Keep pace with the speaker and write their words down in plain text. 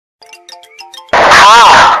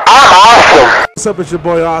What's up, it's your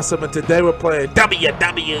boy Awesome, and today we're playing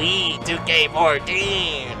WWE 2K14.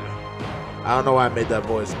 I don't know why I made that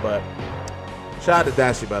voice, but shout out to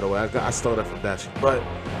Dashi, by the way. I stole that from Dashi. But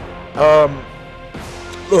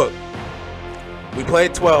look, we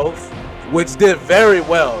played 12, which did very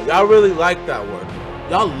well. Y'all really liked that one.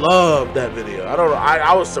 Y'all loved that video.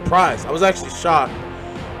 I was surprised. I was actually shocked.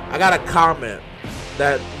 I got a comment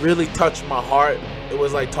that really touched my heart. It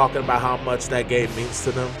was like talking about how much that game means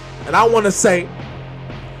to them. And I want to say,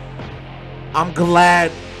 I'm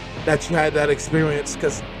glad that you had that experience,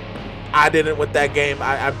 because I didn't with that game.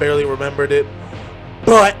 I barely remembered it.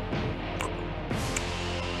 But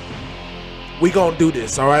we gonna do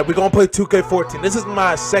this, all right? We gonna play 2K14. This is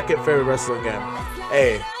my second favorite wrestling game.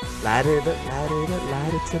 Hey, light it up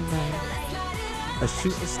tonight. A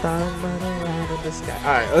shooting star running around in the sky.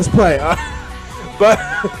 All right, let's play. But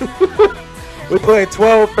we played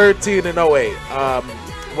 12, 13, and 08.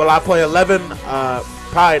 Will I play 11?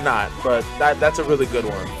 Probably not, but that's a really good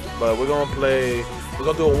one. But we're gonna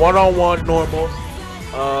do a one-on-one normal.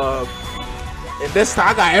 And this time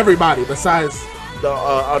I got everybody besides the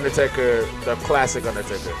Undertaker, the classic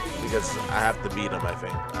Undertaker, because I have to beat him. I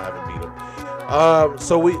think I haven't beat him.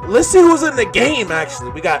 So let's see who's in the game.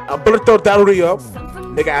 Actually, we got Alberto Del Rio,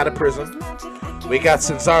 nigga out of prison. We got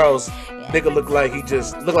Cesaro's nigga look like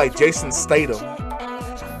Jason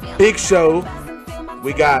Statham. Big Show.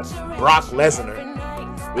 We got Brock Lesnar.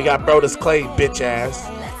 We got Brodus Clay, bitch ass.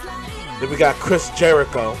 Then we got Chris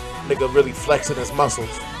Jericho, nigga really flexing his muscles.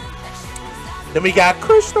 Then we got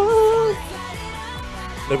Krishna.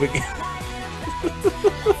 Then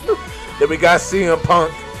we got CM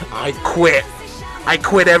Punk. I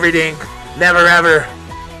quit everything. Never ever.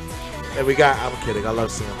 And we got, I'm kidding, I love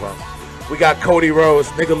CM Punk. We got Cody Rhodes,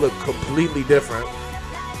 nigga look completely different.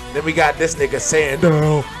 Then we got this nigga saying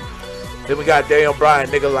no. Then we got Daniel Bryan,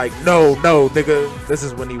 nigga like no, nigga. This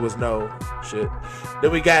is when he was no shit.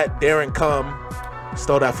 Then we got Darren Cum,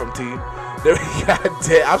 stole that from T. Then we got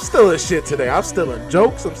I'm still in shit today. I'm still in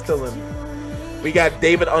jokes. We got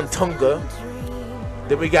David Untunga.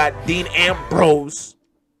 Then we got Dean Ambrose.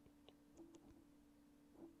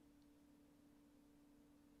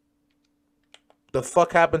 The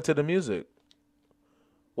fuck happened to the music?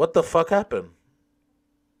 What the fuck happened?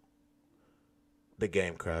 The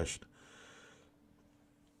game crashed.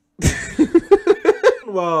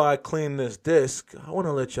 While I clean this disc, I want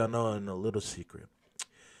to let y'all know in a little secret.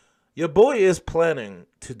 Your boy is planning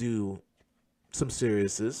to do some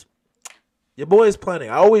seriouses. Your boy is planning.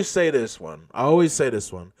 I always say this one.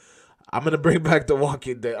 I'm going to bring back The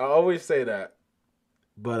Walking Dead. I always say that.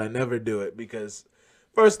 But I never do it because,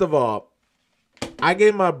 first of all, I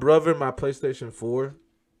gave my brother my PlayStation 4.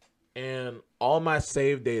 And all my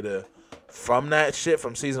save data from that shit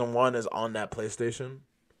from Season 1 is on that PlayStation.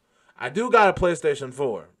 I do got a PlayStation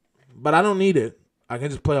 4. But I don't need it. I can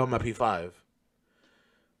just play on my P5.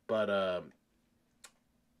 But I'm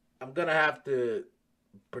going to have to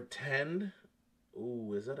pretend.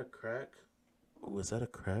 Ooh, is that a crack? Ooh, is that a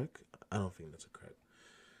crack? I don't think that's a crack.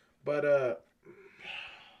 But,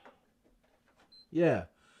 yeah.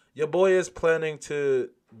 Your boy is planning to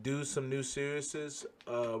do some new series.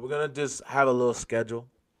 We're going to just have a little schedule.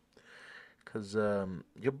 Because,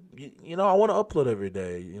 you know, I want to upload every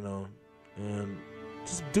day, you know. And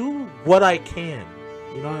just do what I can.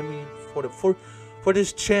 You know what I mean? For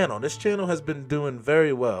this channel. This channel has been doing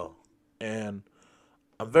very well. And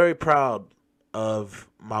I'm very proud of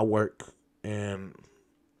my work. And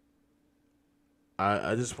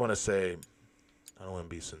I just want to say, I don't want to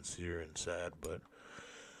be sincere and sad, but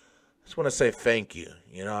I just want to say thank you.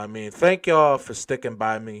 You know what I mean? Thank y'all for sticking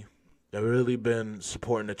by me. They've really been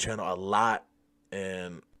supporting the channel a lot.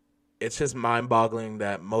 And it's just mind-boggling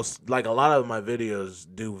that a lot of my videos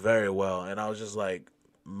do very well. And I was just like,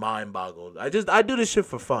 mind-boggled. I do this shit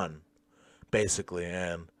for fun, basically.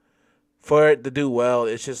 And for it to do well,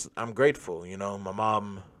 it's just, I'm grateful. You know, my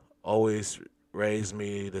mom always raised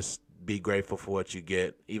me to be grateful for what you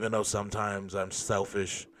get, even though sometimes I'm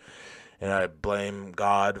selfish and I blame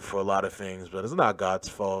God for a lot of things, but it's not God's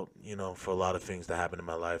fault, you know, for a lot of things that happen in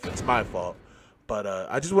my life. It's my fault. But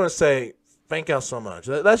I just want to say thank y'all so much.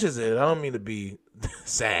 That's just it. I don't mean to be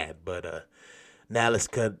sad, but now let's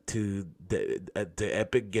cut to the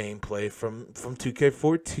epic gameplay from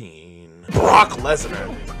 2K14. Brock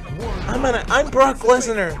Lesnar. I'm Brock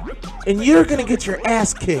Lesnar, and you're gonna get your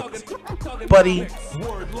ass kicked, buddy.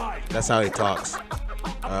 That's how he talks.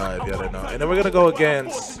 If you don't know. And then we're gonna go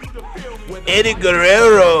against Eddie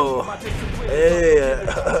Guerrero. Hey,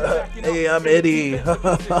 hey, I'm Eddie.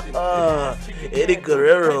 Eddie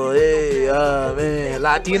Guerrero. Hey, man,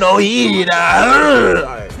 Latino heat.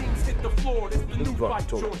 Right. fuck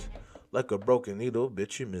towards. Like a broken needle,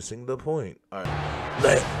 bitch, you're missing the point. All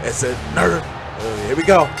right. It's a nerd. Here we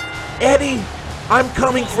go. Eddie, I'm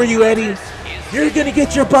coming for you, Eddie. You're going to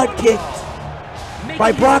get your butt kicked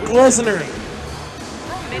by Brock Lesnar.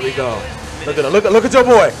 Here we go. Look at him. Look at your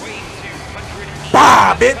boy.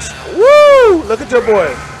 Bah, bitch. Woo! Look at your boy.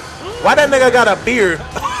 Why that nigga got a beard?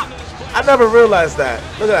 I never realized that.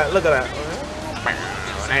 Look at that.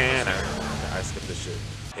 I skipped this shit.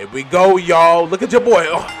 Here we go, y'all. Look at your boy.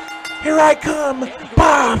 Oh, here I come.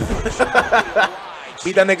 Bah.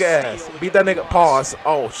 Beat that nigga ass. Beat that nigga. Pause.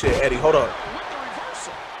 Oh, shit, Eddie. Hold up.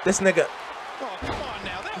 This nigga.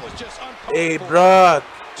 Hey, bruh.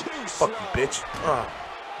 Fuck you, bitch.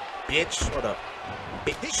 Bitch. Hold up.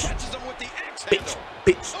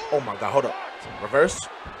 Bitch. Oh, my God. Hold up. Reverse.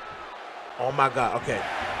 Oh, my God. Okay.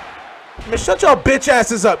 Man, shut your bitch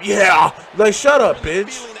asses up. Yeah. Like, shut up,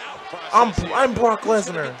 bitch. I'm Brock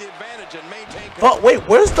Lesnar. But wait,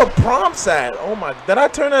 where's the prompts at? Oh, my. Did I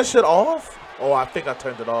turn that shit off? Oh, I think I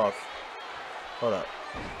turned it off. Hold up.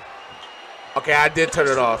 Okay, I did turn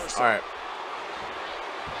it off. All right.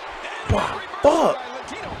 Fuck.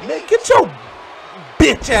 Man, get your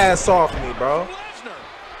bitch ass off me, bro.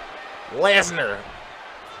 Lesnar.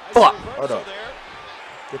 Fuck. Hold up.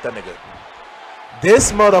 Get that nigga.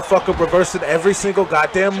 This motherfucker reversing every single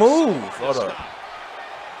goddamn move. Hold up.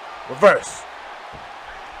 Reverse.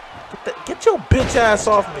 Get your bitch ass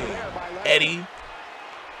off me, Eddie.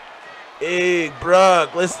 Hey,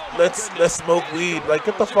 bruh, let's smoke weed. Like,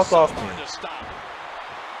 get the fuck off me.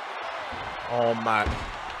 Oh my.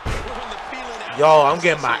 Yo, I'm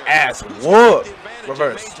getting my ass whooped.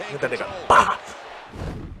 Reverse. Get that nigga. Bah.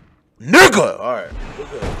 Nigga. All right.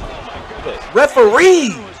 Good.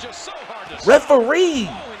 Referee.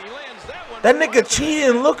 That nigga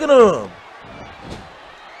cheating. Look at him.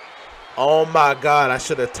 Oh my God, I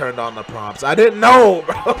should have turned on the prompts. I didn't know,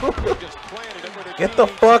 bro. Get the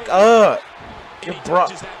fuck up. Get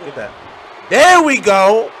that. There we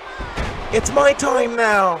go. It's my time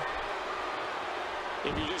now.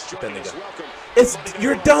 Get that nigga.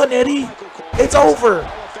 You're done, Eddie. It's over.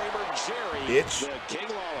 Bitch.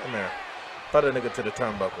 Come here. Put a nigga to the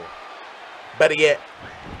turnbuckle. Better yet.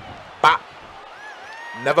 Bop.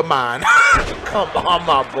 Never mind. Come on,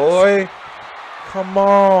 my boy. Come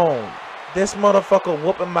on. This motherfucker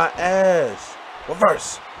whooping my ass.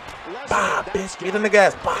 Reverse. Bah, bitch. Get the nigga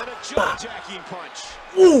ass. Bah, bah.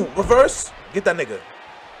 Ooh, reverse. Get that nigga.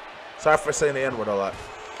 Sorry for saying the N-word a lot.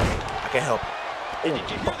 I can't help it. Ooh,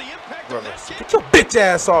 reverse. Get your bitch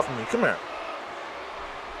ass off me. Come here.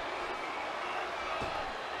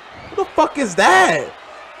 Who the fuck is that?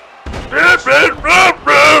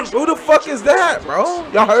 Who the fuck is that, bro?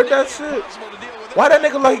 Y'all heard that shit? Why that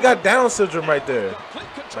nigga like he got Down syndrome right there?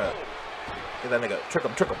 Get that nigga. Trick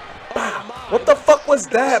him. Bah. What the fuck was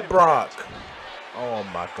that, Brock? Oh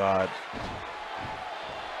my God.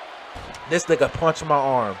 This nigga punched my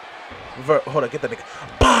arm. Hold on, get that nigga.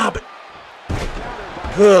 Bob.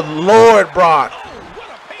 Good Lord, Brock.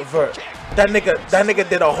 That nigga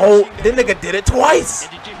did a whole. That nigga did it twice.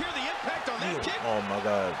 Oh my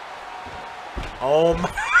God. Oh my.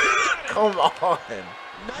 Come on.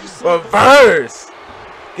 Reverse.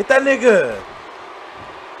 Get that nigga.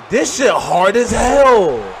 This shit hard as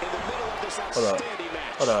hell.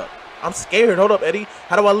 Hold up. I'm scared. Hold up, Eddie.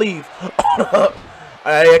 How do I leave? Hold up.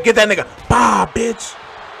 Alright, get that nigga. Bah, bitch.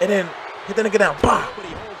 And then hit that nigga down. Bah.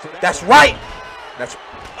 That's right.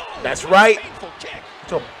 That's right.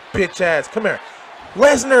 Get your bitch ass. Come here.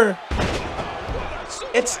 Lesnar.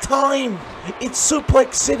 It's time. It's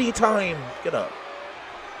Suplex City time. Get up.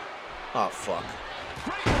 Oh, fuck.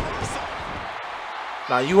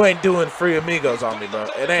 Nah, you ain't doing free amigos on me, bro.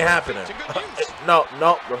 It ain't happening. No,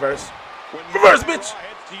 reverse. Reverse, bitch.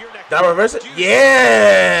 Did I reverse it?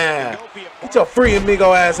 Yeah. Get your free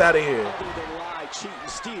amigo ass out of here.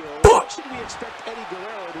 Fuck.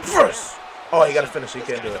 First. Oh, he got to finish. He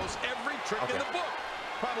can't do it. Okay.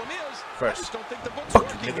 First. Fuck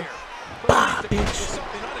you, nigga. Bah, bitch.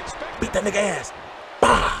 Beat that nigga ass.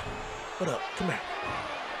 Bah. What up? Come here.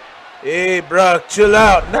 Hey, bro, chill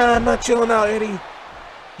out. Nah, I'm not chilling out, Eddie.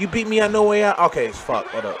 You beat me on No Way Out. Okay, it's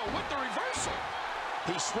fuck. What up?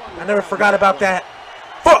 I never forgot about that.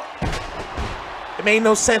 Fuck. It made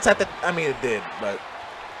no sense at the. I mean, it did, but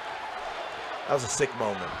that was a sick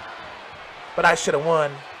moment. But I should have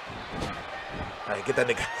won. All right, get that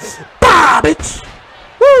nigga. Bah, bitch.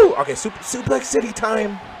 Woo. Okay, Suplex City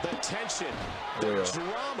time. The tension, the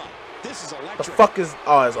drama. This is electric. The fuck is?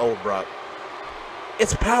 Oh, it's old Brock.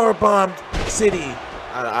 It's Powerbomb City.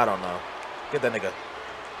 I don't know. Get that nigga.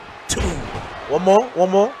 2. One more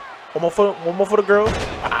for the girl.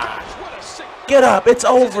 Ah. Get up. It's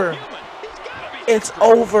over. It's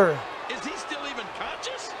over. Is he still even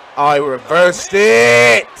conscious? Oh, he reversed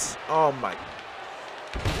it. Oh my.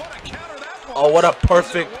 What a counter that was. Oh, what a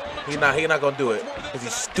perfect. He not gonna do it because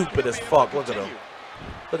he's stupid as fuck. Look at him.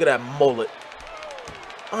 Look at that mullet.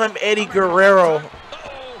 I'm Eddie Guerrero.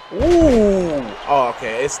 Ooh. Oh,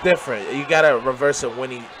 okay. It's different. You gotta reverse it when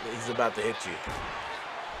he's about to hit you.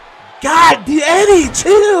 God, Eddie,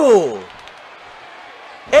 chill.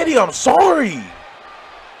 Eddie, I'm sorry.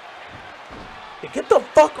 Hey, get the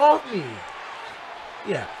fuck off me.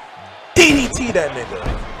 Yeah. DDT that nigga.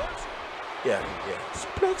 Yeah.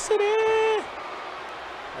 Complexity.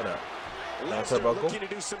 Hold up. Get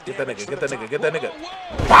that nigga.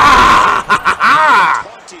 Ah!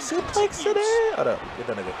 Complexity. Hold up. Get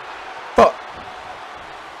that nigga. Fuck.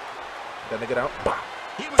 Get that nigga down. Fuck.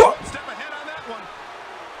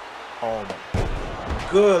 Oh my.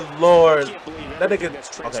 Good lord. That nigga.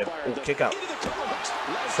 Okay. Ooh, kick out.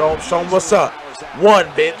 Show him what's up. One,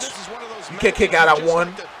 bitch. You can't kick out at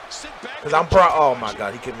one. Cause I'm pro. Oh my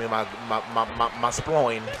god. He kicked me in my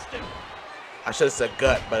sploin. I should have said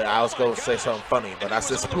gut, but I was going to say something funny. But I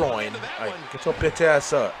said sploin. Alright, get your bitch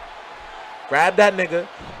ass up. Grab that nigga.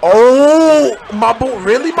 Oh, my boy.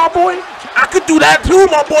 Really, my boy? I could do that too,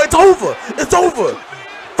 my boy. It's over. It's over.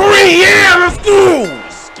 3 years. Let's go.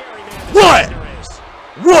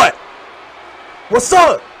 What? What's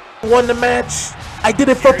up? Won the match. I did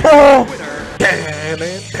it for Paul.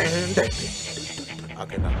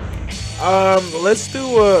 Okay, now. Let's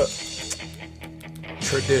do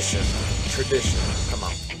tradition. Come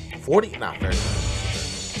on. 40? Nah, 30.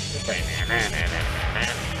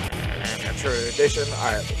 Tradition.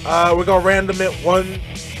 Alright. We're gonna random it one.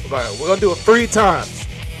 We're gonna do it 3 times.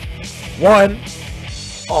 1.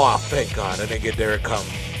 Oh, thank God. I didn't get there it come.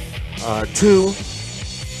 2.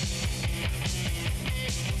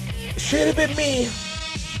 Should have been me.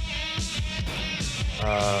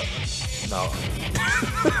 No.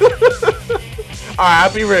 Alright,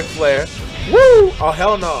 I'll be Ric Flair. Woo! Oh,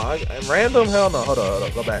 hell no. Random? Hell no. Hold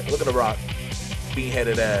up. Go back. Look at the Rock.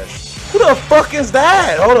 Bean-headed ass. Who the fuck is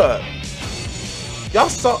that? Hold up. Y'all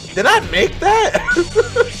saw... Did I make that?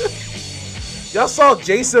 Y'all saw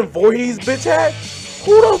Jason Voorhees bitch hat?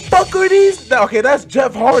 Who the fuck are these? Okay, that's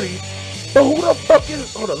Jeff Hardy. But who the fuck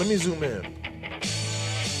is... Hold on. Let me zoom in.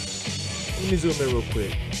 Real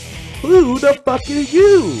quick. Who the fuck are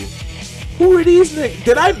you? Who are these niggas?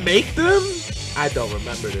 Did I make them? I don't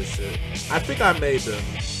remember this shit. I think I made them.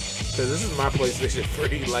 Because this is my PlayStation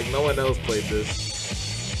 3. Like, no one else played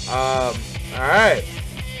this. Alright.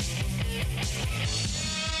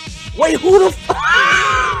 Wait, who the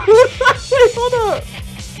fuck? Wait, hold up.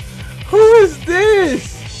 Who is this?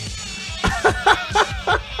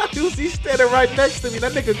 He's standing right next to me.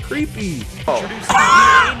 That nigga creepy. Oh.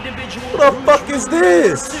 Who the fuck is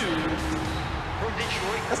this?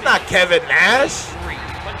 That's not Kevin Nash.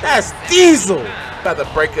 That's Diesel. About to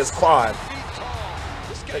break his quad.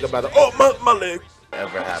 Think about it. Oh, my leg.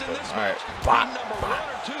 Ever happened. Alright. Bop.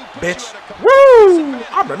 Bitch. Woo!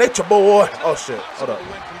 I'm the nature boy. Oh shit. Hold up.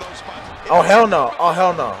 Oh hell no. Oh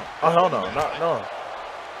hell no. Oh hell no. No.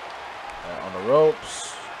 On the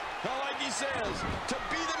ropes.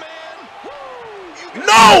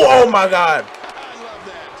 No! Oh my god.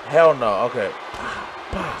 Hell no. Okay.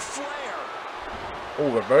 Oh,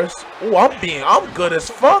 reverse. Oh, I'm good as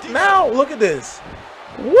fuck now. Look at this.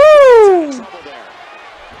 Woo!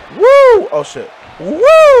 Woo! Oh shit. Woo!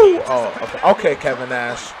 Oh, okay. Okay, Kevin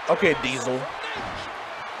Nash. Okay, Diesel.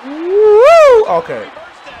 Woo! Okay.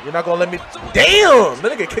 You're not gonna let me. Damn!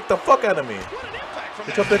 That nigga kicked the fuck out of me.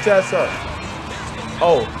 Get your bitch ass up.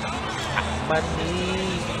 Oh. My knee.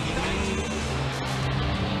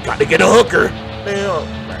 Gotta get a hooker. Damn.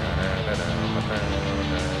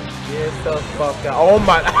 Get the fuck out. Oh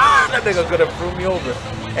my. That nigga could have threw me over.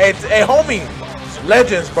 Hey, homie.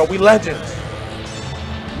 Legends, bro. We legends.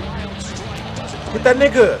 Get that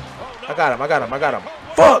nigga. I got him.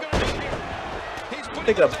 Fuck.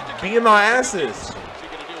 Nigga beating our asses.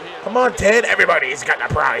 Come on, Ted. Everybody's got the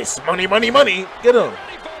prize. Money. Get him.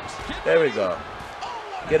 There we go.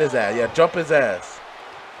 Get his ass. Yeah, jump his ass.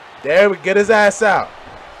 There we get his ass out.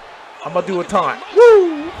 I'm gonna do a taunt.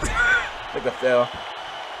 Woo! Nigga fell.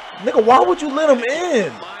 Nigga, why would you let him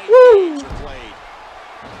in? Woo!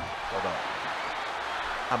 Hold on.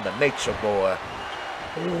 I'm the nature boy.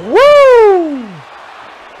 Woo!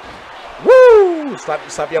 Woo!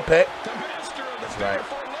 Slap your pet. That's right.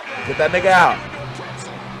 Get that nigga out.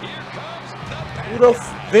 Who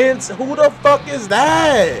the fuck is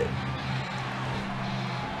that?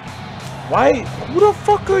 Why? Who the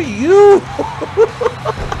fuck are you?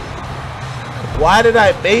 Why did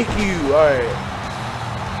I make you? Alright.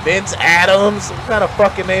 Vince Adams? What kind of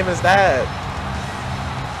fucking name is that?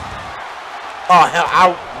 Oh,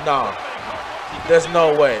 hell, no. There's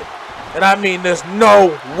no way. And I mean, there's no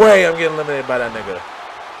way I'm getting eliminated by that nigga.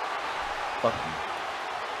 Fuck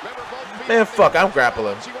you. Man, fuck, I'm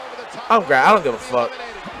grappling. I don't give a fuck.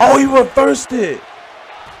 Oh, he reversed it.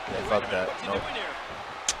 Yeah, fuck that. Nope.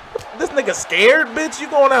 This nigga scared, bitch. You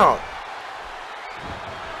going out.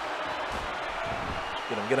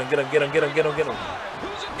 Get him, get him, get him, get him, get him, get him, get him.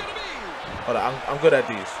 Hold on, I'm good at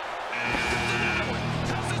these.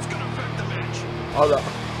 Hold up.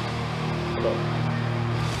 Hold up.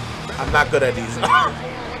 I'm not good at these.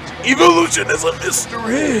 Evolution is a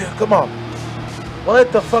mystery. Come on.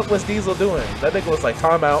 What the fuck was Diesel doing? That nigga was like,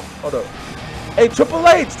 timeout. Hold up. Hey, Triple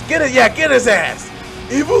H, get it. Yeah, get his ass.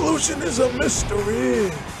 Evolution is a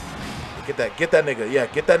mystery. Get that nigga. Yeah,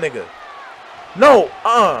 get that nigga. No,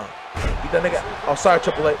 get that nigga. Oh, sorry,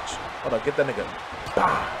 Triple H. Hold on, get that nigga.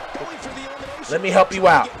 Bah. Let me help you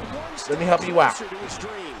out. Let me help you out.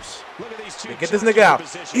 Get this nigga out.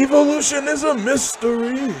 Evolution is a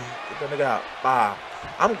mystery. Get that nigga out. Bah.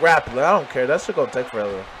 I'm grappling. I don't care. That shit gonna take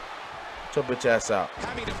forever. Get your bitch ass out.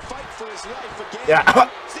 Yeah.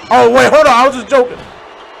 Oh, wait, hold on. I was just joking.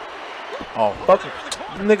 Oh, fuck it.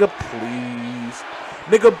 Nigga, please.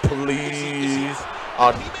 Nigga, please.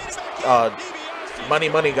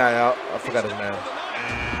 Money guy out. I forgot his name.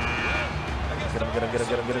 Get him, get him, get him,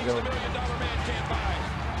 get him, get him, get him.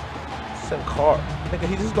 Sin Cara. Nigga,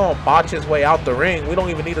 he's just gonna botch his way out the ring. We don't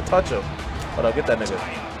even need to touch him. Hold up, get that nigga.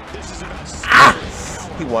 Ah!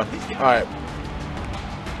 He won. Alright.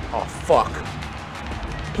 Oh, fuck.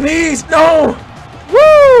 Please, no!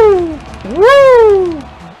 Woo! Woo!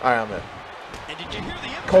 Alright, I'm in.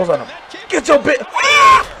 Cole's on him. Get your bitch.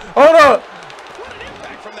 Ah! Hold up.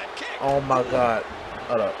 Oh my god.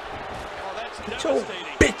 Hold up. Get your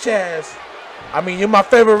bitch ass. I mean, you're my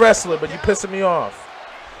favorite wrestler, but you pissing me off.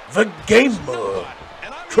 The Gamer.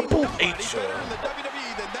 Triple H.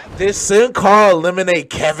 Did Sin Cara eliminate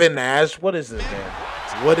Kevin Nash? What is this, man?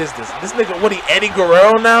 What is this? This nigga, what, he Eddie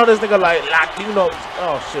Guerrero now? This nigga like Latino.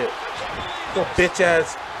 Oh shit. Go bitch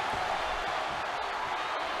ass.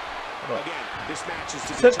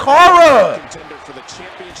 Sin Cara!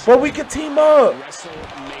 Well, we can team up.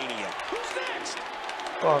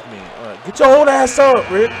 Fuck me. Alright, get your old ass up,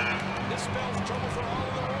 Rick.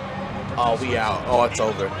 Oh, we out. Oh, it's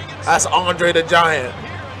over. That's Andre the Giant.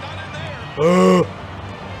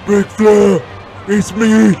 Ric Flair, it's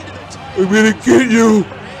me. I'm gonna get you.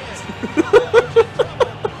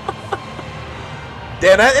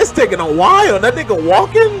 Damn, it's taking a while. That nigga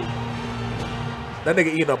walking? That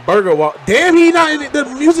nigga eating a burger walk. Damn, he not in the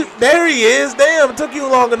music. There he is. Damn, it took you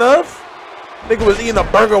long enough. Nigga was eating a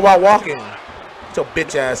burger while walking. Get your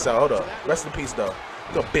bitch ass out. Hold up. Rest in peace, though.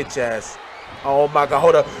 Get your bitch ass. Oh my god,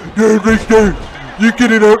 hold up. Yeah, Ricky. You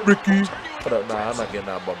get it up, Ricky. Hold up. Nah, I'm not getting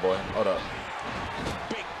out, my boy. Hold up.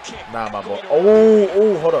 Nah, my boy.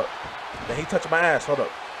 Oh, hold up. Then he touched my ass. Hold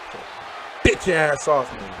up. Bitch ass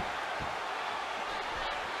off me.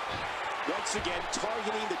 Once again,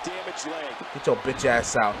 targeting the damaged leg. Get your bitch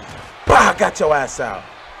ass out. Bah, got your ass out.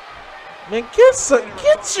 Man,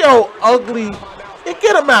 get your ugly. Yeah,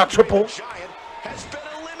 get him out, Triple.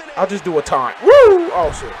 I'll just do a taunt. Woo!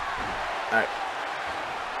 Oh shit. Alright.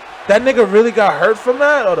 That nigga really got hurt from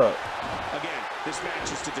that? Hold up. Again, this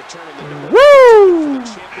match is to determine the Woo!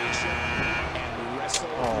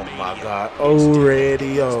 Oh my god. Oh,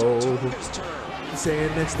 radio.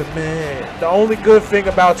 Saying next to man. The only good thing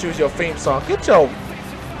about you is your theme song. Get your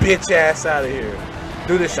bitch ass out of here.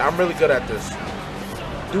 Do this shit. I'm really good at this.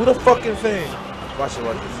 Do the fucking thing. Watch it,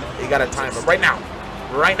 watch this. You gotta time it. Right now.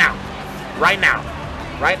 Right now. Right now.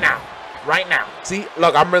 Right now. Right now. See?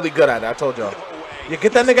 Look, I'm really good at it. I told y'all. Yeah,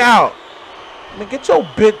 get that nigga out. Man, get your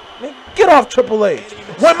bitch. Man, get off Triple H.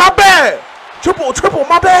 Wait, my bad. Triple,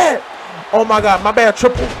 my bad. Oh my god, my bad,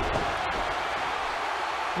 Triple.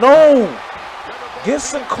 No. Get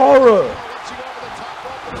Sin Cara.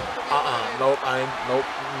 Nope, I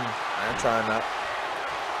ain't trying that.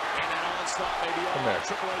 Come here.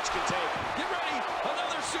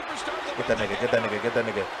 Get that nigga, get that nigga, get that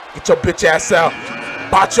nigga. Get your bitch ass out.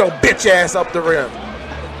 Botch your bitch ass up the rim.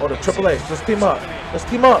 Oh, the Triple H. Let's team up. Let's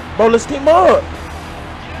team up. Bro, let's team up.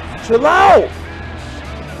 Chill out.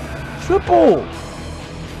 Triple.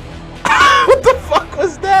 What the fuck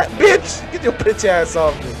was that, bitch? Get your bitch ass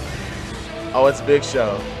off me. Oh, it's Big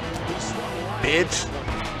Show. Bitch.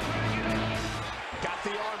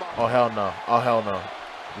 Oh, hell no. Oh, hell no.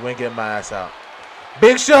 You ain't getting my ass out.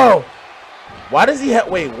 Big Show. Why does he have...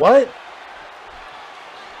 Wait, what?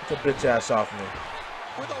 Get your bitch ass off me.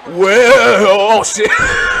 Well, oh shit.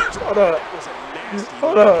 Hold up.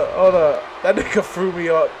 Hold up. Hold up. That nigga threw me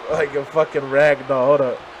up like a fucking ragdoll. Hold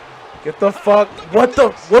up. Get the fuck.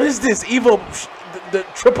 What is this? Evil. The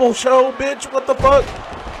triple show, bitch? What the fuck?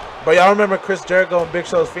 But y'all remember Chris Jericho and Big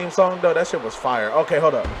Show's theme song, though? That shit was fire. Okay,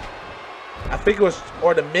 hold up. I think it was,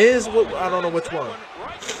 or The Miz? I don't know which one.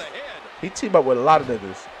 He teamed up with a lot of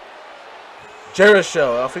niggas.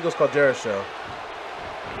 Jericho. I think it was called Jericho.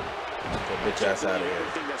 Get your bitch ass out of here.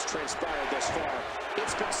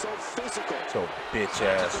 So bitch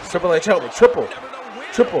ass. Triple H help me. Triple.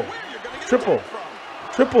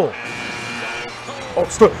 Oh,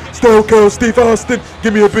 Stone Cold Steve Austin.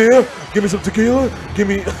 Give me a beer. Give me some tequila. Give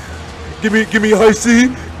me high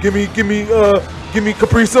C. Give me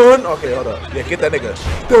Capri Sun. Okay, hold up. Yeah, get that nigga.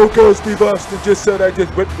 Stone Cold Steve Austin just said I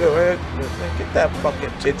just whipped your head. Man, get that fucking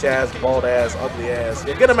bitch ass, bald ass, ugly ass.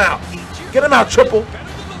 Yeah, get him out. Get him out, Triple.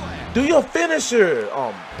 Do your finisher.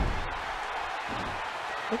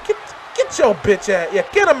 Get your bitch ass. Yeah,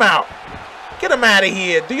 get him out. Get him out of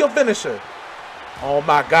here. Do your finisher. Oh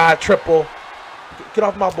my God, Triple. Get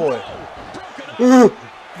off my boy.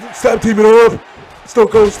 Stop teaming up. Stone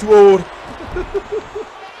Cold's too old.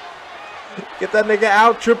 Get that nigga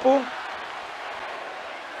out, Triple.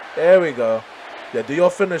 There we go. Yeah, do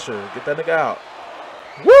your finisher. Get that nigga out.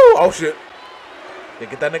 Woo! Oh shit. Yeah,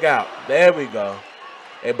 get that nigga out. There we go.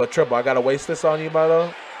 Hey, but Triple, I gotta waste this on you,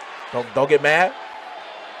 brother. Don't get mad.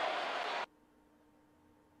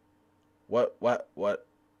 What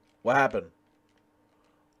happened?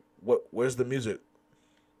 Where's the music?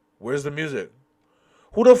 Where's the music?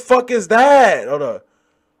 Who the fuck is that? Hold on.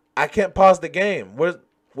 I can't pause the game.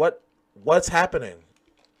 What's happening?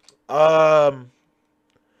 Guys,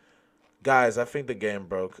 I think the game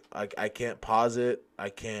broke. I can't pause it. I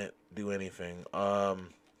can't do anything. Oh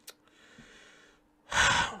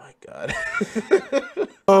my God.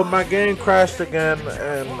 Oh, my game crashed again,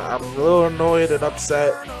 and I'm a little annoyed and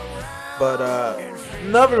upset. But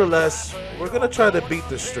nevertheless, we're gonna try to beat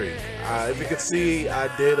the streak. If you can see,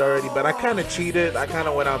 I did already, but I kind of cheated. I kind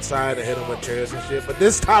of went outside and hit him with chairs and shit. But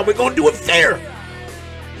this time, we're gonna do it fair.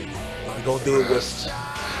 We're gonna do it with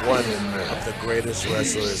one of the greatest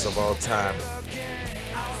wrestlers of all time.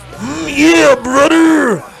 Yeah,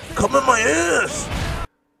 brother, come in my ass.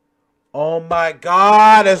 Oh my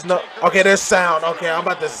God, there's no. Okay, there's sound. Okay, I'm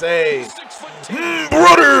about to say,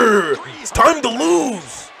 brother, it's time to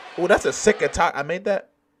lose. Oh, that's a sick attack. I made that.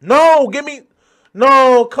 No, give me.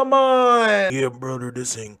 No, come on. Yeah, brother,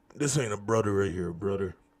 this ain't a brother right here,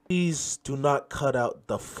 brother. Please do not cut out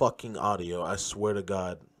the fucking audio. I swear to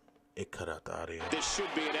God, it cut out the audio. This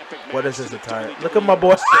should be an epic match. What is this attire? Look at my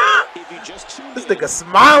boy. This nigga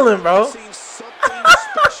smiling, bro.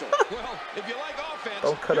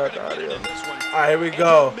 Don't cut out the audio. All right, here we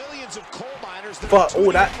go. Fuck.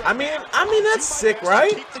 Oh, that. I mean, that's sick,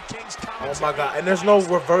 right? Oh my God. And there's no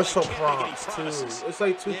reversal prompts too. It's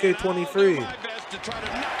like 2K23.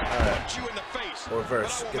 Alright.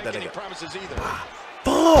 Reverse. Get that nigga.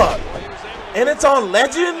 Fuck. And it's on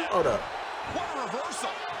Legend? Hold up.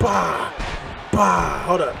 Bah. Bah.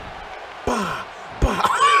 Hold up. Bah.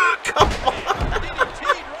 Bah. Come on.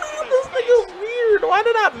 This nigga's weird. Why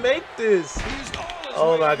did I make this?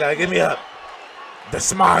 Oh my God. Give me up. The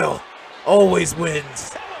smile always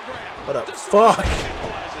wins. Hold up. Fuck.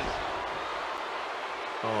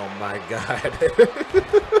 Oh my God.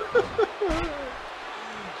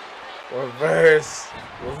 Reverse.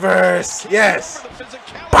 Reverse. Yes.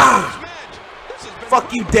 Bah.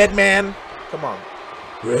 Fuck you, dead man. Come on.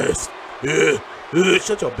 Rest.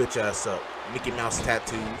 Shut your bitch ass up. Mickey Mouse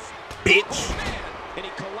tattoos. Bitch. And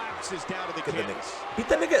he collapses down to the canvas. Beat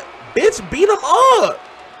that nigga. Bitch, beat him up.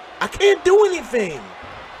 I can't do anything.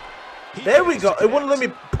 There we go. It wouldn't let me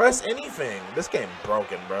press anything. This game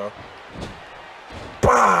broken, bro.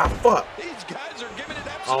 Bah, fuck. These guys are giving it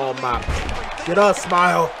oh my. Get up,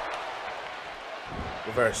 smile.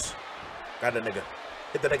 Reverse. Got the nigga.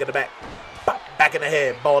 Hit the nigga in the back. Bah, back in the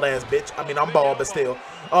head. Bald ass bitch. I mean, I'm bald, but still.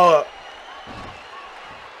 Hit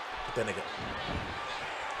that nigga.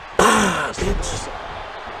 Bah, bitch.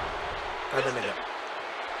 Got the nigga.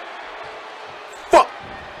 Fuck.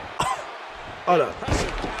 Hold up.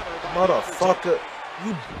 Motherfucker.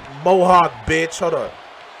 You mohawk bitch. Hold up.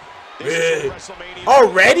 Yeah.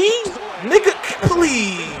 Already? Nigga,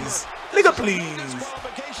 please. Nigga, please.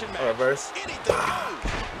 Reverse. Bah.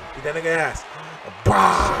 Get that nigga ass.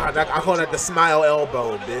 Bah. I call that the smile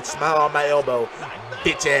elbow, bitch. Smile on my elbow.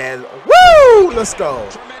 Bitch ass. Woo! Let's go.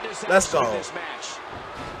 Let's go.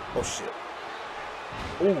 Oh, shit.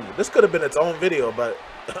 Ooh, this could have been its own video, but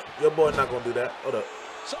your boy not gonna do that. Hold up.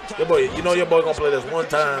 Your boy, you know your boy gonna play this one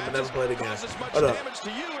time and never play it again. Hold up.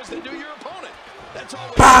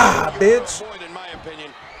 Bah, bitch.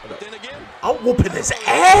 I'm whooping his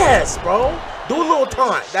ass, bro. Do a little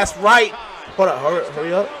taunt. That's right. Hold up.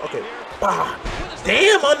 Hurry up. Okay. Bah.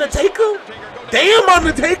 Damn, Undertaker. Damn,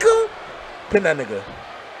 Undertaker. Pin that nigga.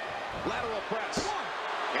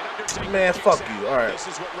 Man, fuck you. All right.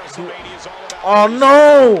 Oh,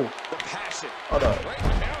 no. Hold up.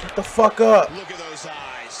 Get the fuck up.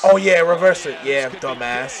 Oh, yeah. Reverse it. Yeah,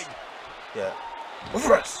 dumbass. Yeah.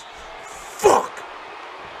 Reverse. Fuck.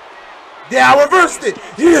 Yeah, I reversed it.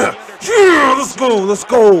 Yeah. Yeah. Let's go. Let's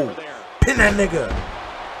go. Pin that nigga.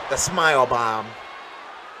 The smile bomb.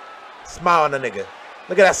 Smile on the nigga.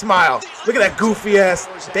 Look at that smile. Look at that goofy ass.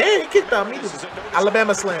 Damn, he kicked out me.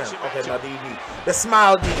 Alabama slam. Okay, now DD. The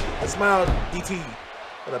smile D. The smile DT.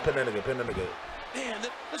 Pin that nigga. Pin that nigga.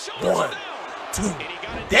 1, 2.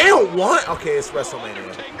 Damn, 1. Okay, it's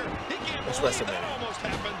WrestleMania. It's WrestleMania.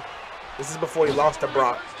 This is before he lost to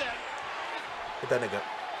Brock. Get that nigga.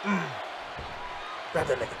 Grab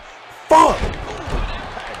that nigga. Fuck!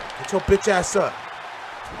 Get your bitch ass up.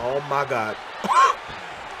 Oh my god.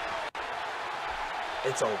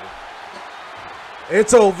 It's over.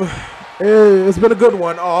 It's over. Hey, it's been a good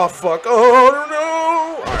one. Oh fuck. Oh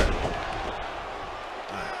no! Alright.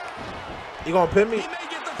 Alright. You gonna pin me?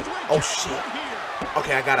 Oh shit.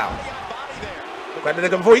 Okay, I got out. Grab the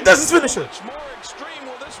nigga before he does his finisher.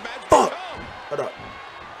 Fuck! Hold up.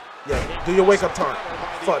 Yeah, do your wake up time.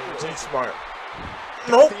 Fuck, be smart.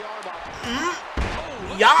 Nope.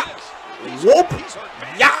 Yeah. Whoop.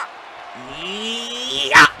 Yeah.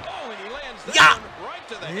 Yeah. Yeah.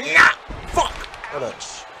 Yeah. Fuck. Hold up.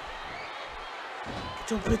 Get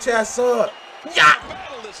your bitch ass up. Yeah.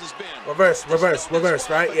 Reverse, reverse, reverse,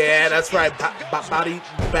 right? Yeah, that's right. Body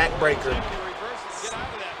backbreaker.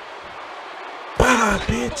 Bah,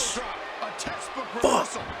 bitch. Fuck.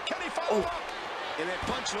 Oh.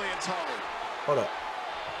 Hold up.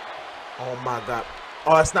 Oh my god.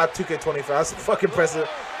 Oh, it's not 2K25. That's fucking impressive.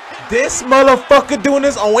 This motherfucker doing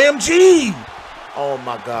this OMG. Oh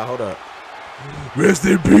my god. Hold up. Rest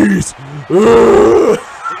in peace.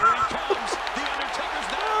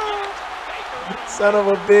 Son of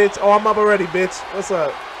a bitch. Oh, I'm up already, bitch. What's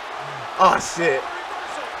up? Oh shit.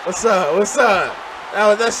 What's up? What's up?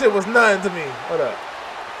 That shit was nothing to me. Hold up.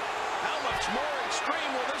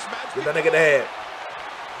 Get that nigga in the head.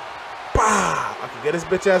 Bah! I can get his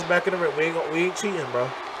bitch ass back in the ring. We ain't cheating, bro.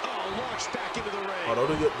 Oh,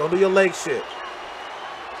 don't do your leg shit.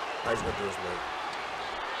 How he's gonna do his leg?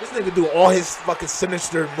 This nigga do all his fucking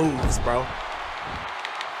sinister moves, bro.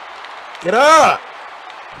 Get up!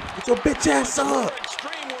 Get your bitch ass up!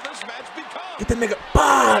 Get the nigga.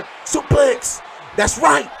 Bah! Suplex! That's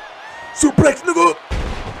right! Suplex, nigga!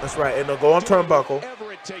 That's right, and they'll go on turnbuckle.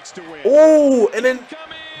 Ooh, and then.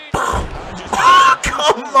 Oh,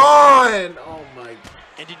 come on! Oh my.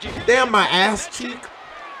 Damn, my ass cheek.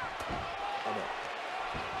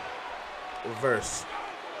 Reverse.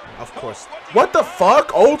 Of course. What the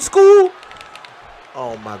fuck? Old school?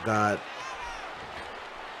 Oh my god.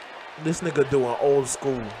 This nigga doing old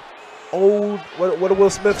school. Old. What did Will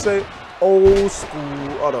Smith say? Old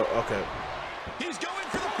school. Oh, no. Okay.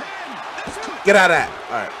 Get out of that.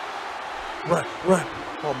 All right. Run.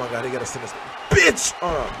 Oh my god, he got a sinister. Bitch!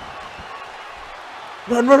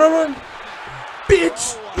 Run.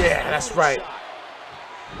 Bitch! Yeah, that's right.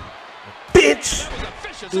 Bitch!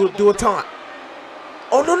 Do a taunt.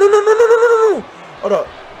 Oh, no. Hold up.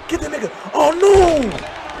 Get the nigga. Oh, no.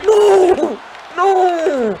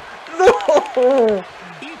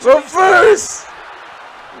 Reverse.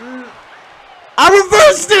 I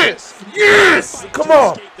reversed it. Yes. Come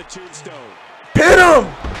on. Pin him.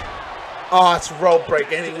 Oh, it's rope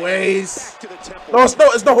break anyways. No,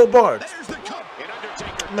 it's no whole bar.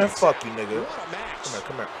 Man, fuck you, nigga.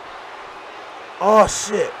 Come here. Oh,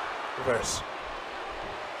 shit. Reverse.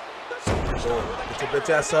 Get your bitch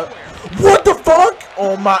ass up. What the fuck?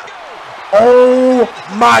 Oh my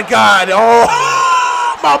god. Oh,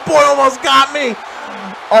 my boy almost got me.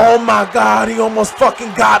 Oh my god, he almost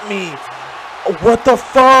fucking got me. What the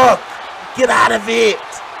fuck? Get out of it.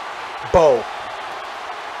 Bo.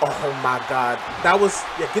 Oh my god. That was,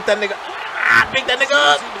 yeah, get that nigga. Pick that nigga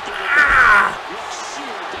up.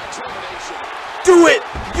 Do it.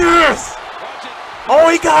 Yes. Oh,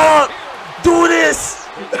 he got up. Do this.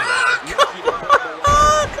 Come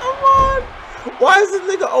on. Why is this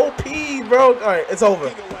nigga OP, bro? All right, it's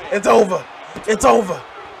over.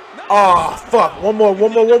 Oh, fuck. One more.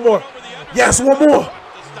 Yes, one more.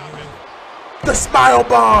 The smile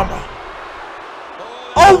bomb.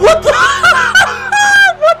 Oh, what the?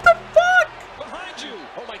 What the fuck?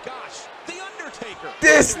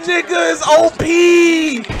 This nigga is OP.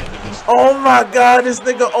 Oh my god, this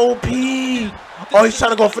nigga OP. Oh, he's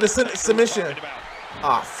trying to go for the submission.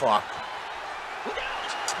 Ah, fuck.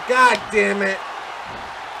 God damn it.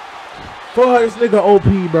 Fuck, this nigga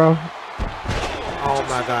OP, bro. Oh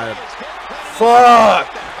my god.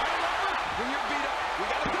 Fuck.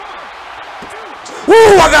 Woo,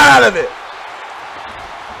 I got out of it.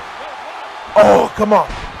 Oh, come on.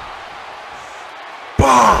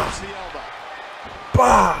 Bah.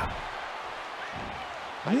 Bah.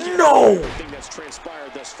 No. Everything that's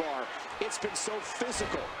transpired thus far, it's been so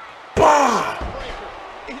physical. Bah.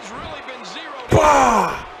 He's really been zeroed.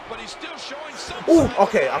 Bah. But he's still showing some. Ooh,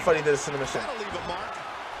 okay, I thought he did a submission. That'll leave a mark.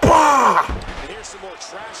 Bah. And here's some more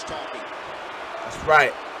trash talking. That's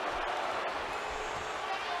right.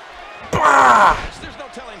 Bah. There's no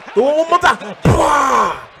telling how. Do it one more time.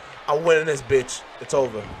 Bah. I'm winning this bitch. It's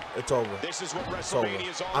over. It's over. This is what It's over. WrestleMania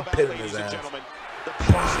is all I'm about, pinning ladies his and ass. gentlemen. The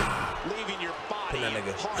passion leaving your body. Pin that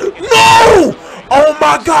nigga. heart, and No! Oh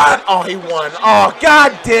my god! Oh, he won. Oh,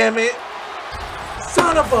 god damn it.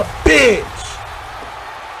 Son of a bitch.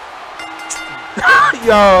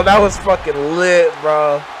 Yo, that was fucking lit,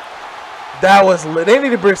 bro. That was lit. They need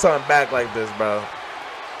to bring something back like this, bro.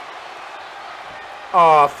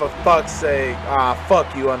 Oh, for fuck's sake. Ah,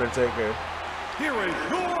 fuck you, Undertaker.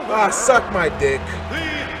 Ah, suck my dick.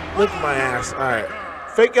 Lick my ass. Alright.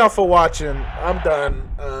 Thank y'all for watching. I'm done.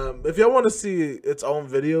 If y'all want to see its own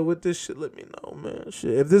video with this shit, let me know, man.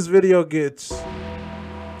 Shit. If this video gets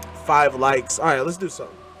 5 likes. Alright, let's do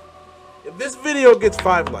something. If this video gets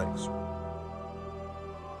 5 likes,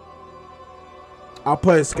 I'll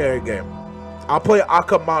play a scary game. I'll play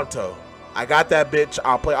Akamanto. I got that bitch.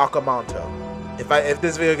 I'll play Akamanto. If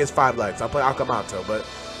this video gets 5 likes, I'll play Akamanto. But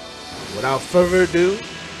without further ado,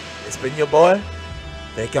 it's been your boy.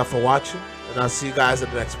 Thank y'all for watching, and I'll see you guys in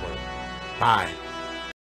the next one. Bye.